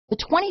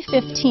The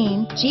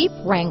 2015 Jeep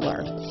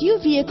Wrangler. Few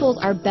vehicles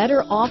are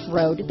better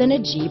off-road than a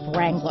Jeep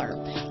Wrangler.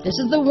 This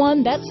is the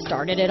one that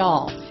started it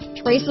all.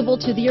 Traceable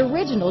to the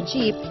original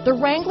Jeep, the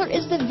Wrangler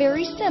is the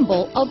very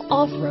symbol of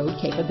off-road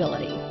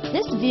capability.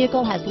 This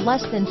vehicle has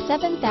less than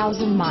 7,000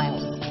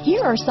 miles.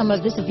 Here are some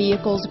of this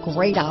vehicle's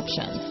great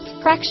options: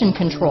 traction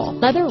control,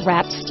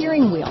 leather-wrapped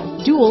steering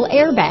wheel, dual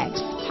airbags,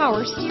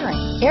 power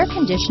steering, air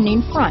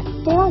conditioning front,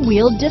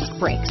 four-wheel disc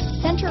brakes,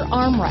 center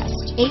armrest,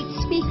 8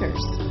 speakers,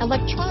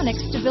 electronic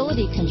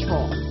stability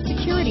control,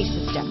 security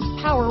system,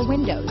 power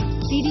windows,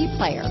 CD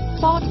player,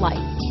 fog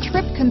lights,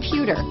 trip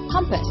computer,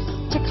 compass,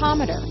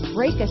 tachometer,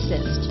 brake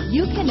assist,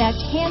 Uconnect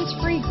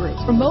hands-free group,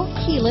 remote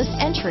keyless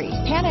entry,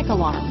 panic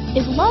alarm.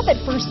 Is love at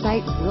first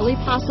sight really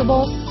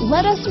possible?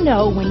 Let us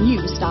know when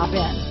you stop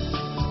in.